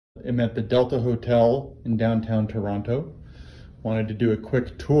I'm at the Delta Hotel in downtown Toronto. Wanted to do a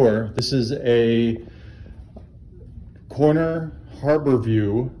quick tour. This is a corner Harbour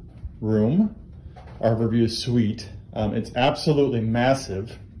View room, Harbour View Suite. It's absolutely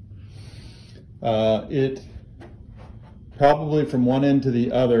massive. It probably from one end to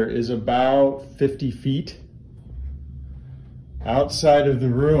the other is about 50 feet. Outside of the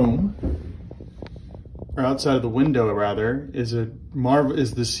room, or outside of the window rather, is the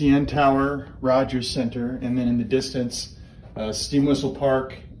CN Tower, Rogers Center, and then in the distance, Steam Whistle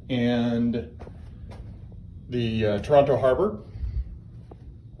Park and the Toronto Harbour.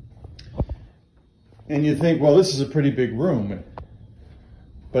 And you think, well, this is a pretty big room,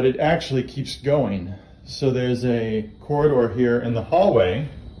 but it actually keeps going. So there's a corridor here in the hallway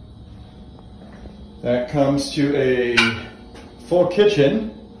that comes to a full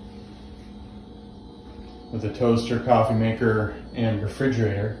kitchen with a toaster, coffee maker, and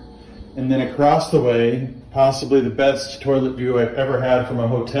refrigerator. And then across the way, possibly the best toilet view I've ever had from a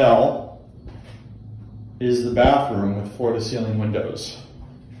hotel, is the bathroom with floor-to-ceiling windows.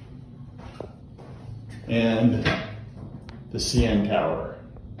 And the CN Tower.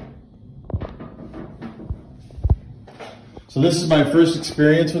 So this is my first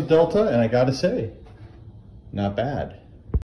experience with Delta, and I gotta say, not bad.